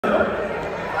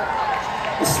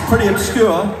It's pretty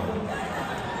obscure.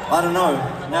 I don't know.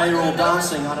 Now you're all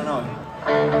dancing, I don't know.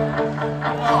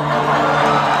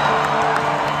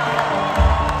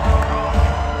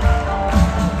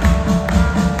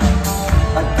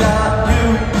 I got you.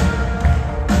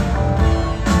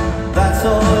 That's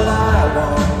all I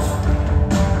want.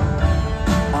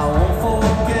 I won't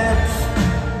forget.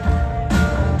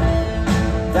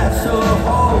 That's a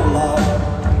whole lot.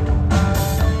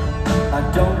 I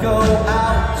don't go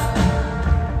out.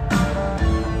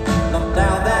 Not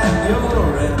now that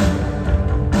you're in.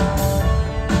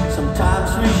 Sometimes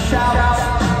we shout,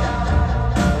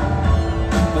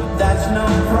 but that's no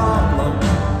problem.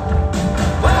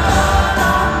 Well,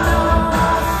 I know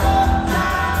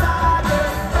sometimes I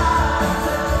get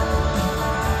frightened.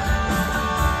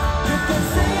 You can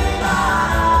see my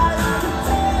eyes, you can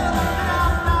tell me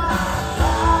I'm not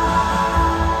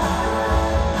lying.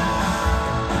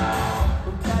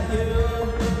 Look at you.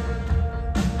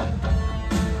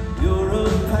 You're a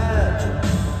pageant.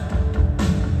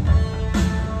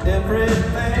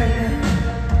 Everything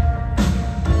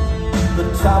the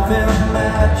top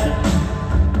imagined.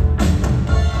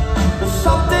 But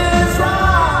something's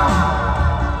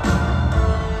wrong.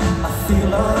 I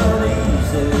feel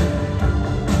uneasy.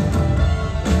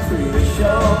 Pretty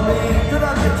sure me.